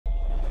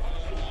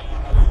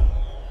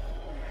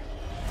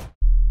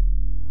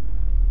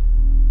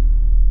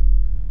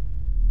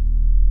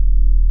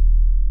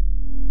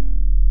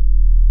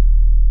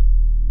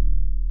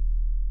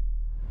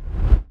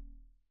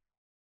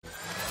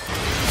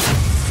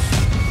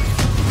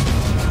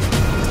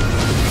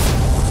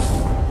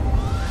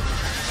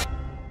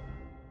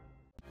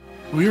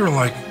We were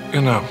like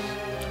in a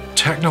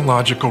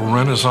technological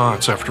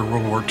renaissance after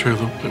World War II.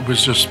 It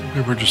was just,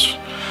 we were just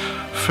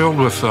filled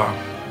with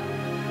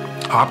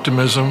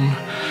optimism,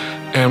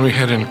 and we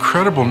had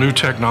incredible new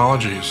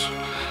technologies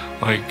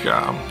like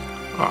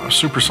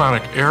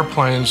supersonic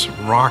airplanes,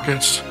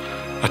 rockets,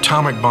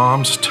 atomic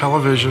bombs,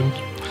 television,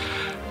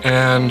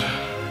 and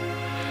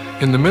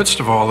in the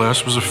midst of all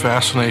this was a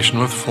fascination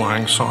with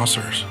flying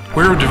saucers.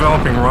 We were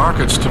developing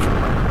rockets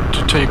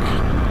to take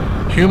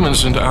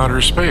humans into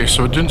outer space,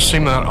 so it didn't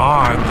seem that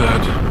odd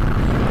that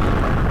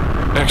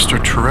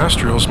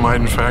extraterrestrials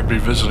might in fact be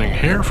visiting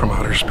here from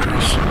outer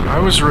space. I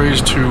was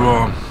raised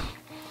to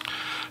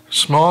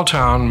small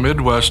town,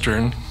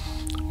 Midwestern,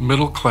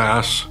 middle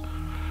class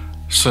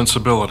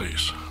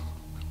sensibilities,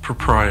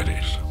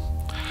 proprieties.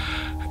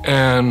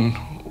 And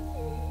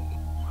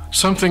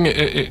something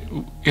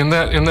in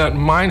that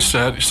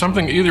mindset,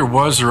 something either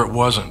was or it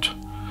wasn't.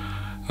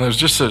 And it was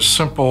just a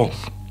simple,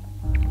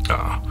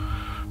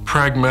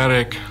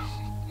 pragmatic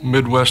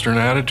Midwestern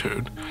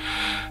attitude.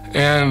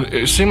 And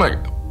it seemed like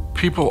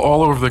people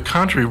all over the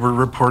country were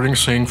reporting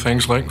seeing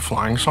things like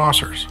flying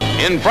saucers.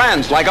 In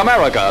France, like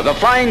America, the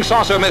flying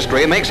saucer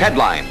mystery makes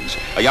headlines.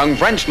 A young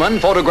Frenchman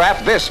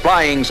photographed this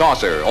flying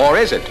saucer, or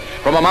is it,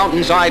 from a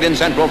mountainside in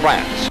central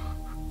France.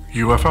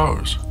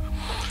 UFOs.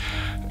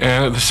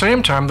 And at the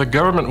same time, the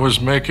government was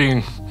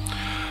making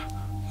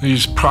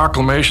these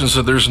proclamations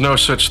that there's no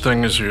such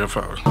thing as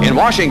UFOs. In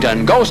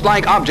Washington,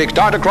 ghost-like objects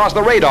dart across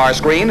the radar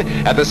screen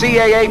at the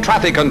CAA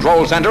Traffic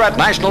Control Center at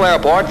National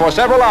Airport for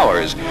several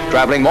hours,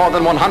 traveling more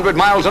than 100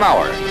 miles an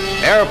hour.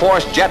 Air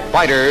Force jet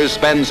fighters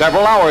spend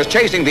several hours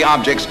chasing the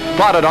objects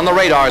plotted on the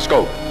radar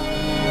scope.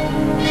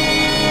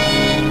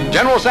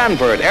 General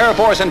Sanford, Air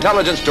Force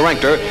Intelligence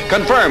Director,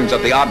 confirms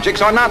that the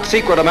objects are not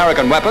secret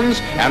American weapons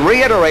and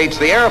reiterates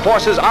the Air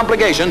Force's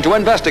obligation to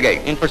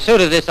investigate. In pursuit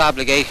of this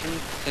obligation,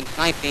 since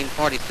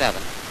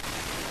 1947,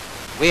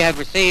 we have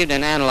received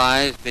and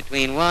analyzed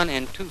between 1,000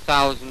 and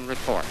 2,000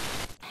 reports.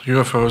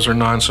 UFOs are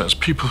nonsense.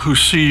 People who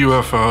see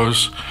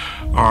UFOs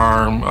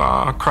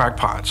are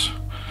crackpots.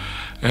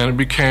 And it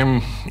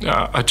became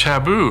a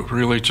taboo,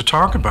 really, to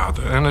talk about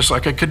that. And it's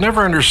like I could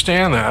never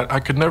understand that. I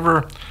could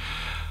never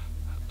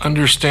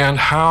understand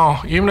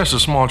how, even as a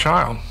small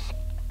child,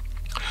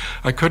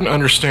 I couldn't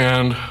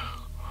understand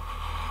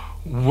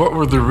what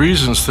were the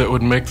reasons that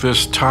would make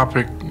this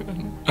topic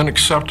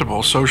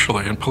unacceptable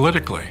socially and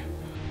politically.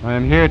 I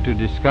am here to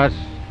discuss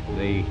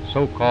the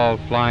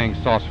so-called flying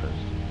saucers.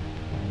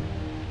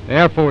 The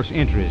Air Force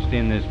interest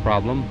in this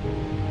problem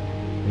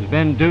has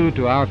been due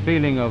to our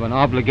feeling of an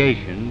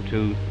obligation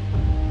to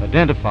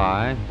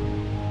identify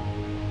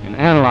and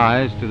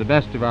analyze to the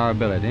best of our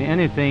ability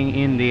anything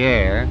in the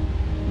air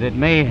that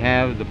may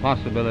have the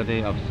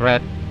possibility of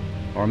threat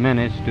or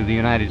menace to the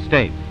United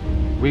States.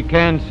 We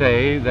can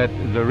say that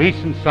the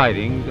recent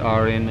sightings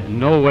are in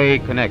no way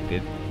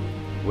connected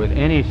with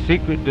any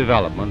secret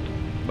development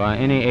by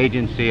any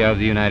agency of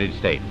the United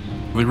States.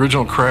 The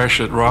original crash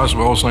at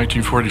Roswell was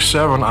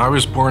 1947. I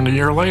was born a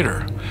year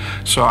later.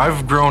 So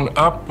I've grown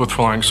up with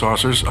flying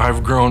saucers.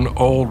 I've grown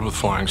old with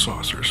flying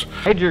saucers.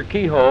 Major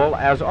Keyhole,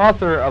 as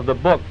author of the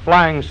book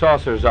Flying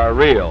Saucers Are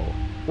Real,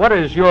 what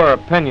is your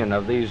opinion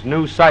of these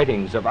new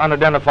sightings of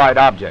unidentified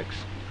objects?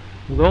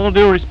 With all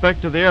due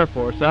respect to the Air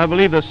Force, I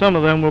believe that some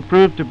of them will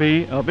prove to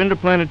be of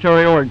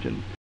interplanetary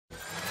origin.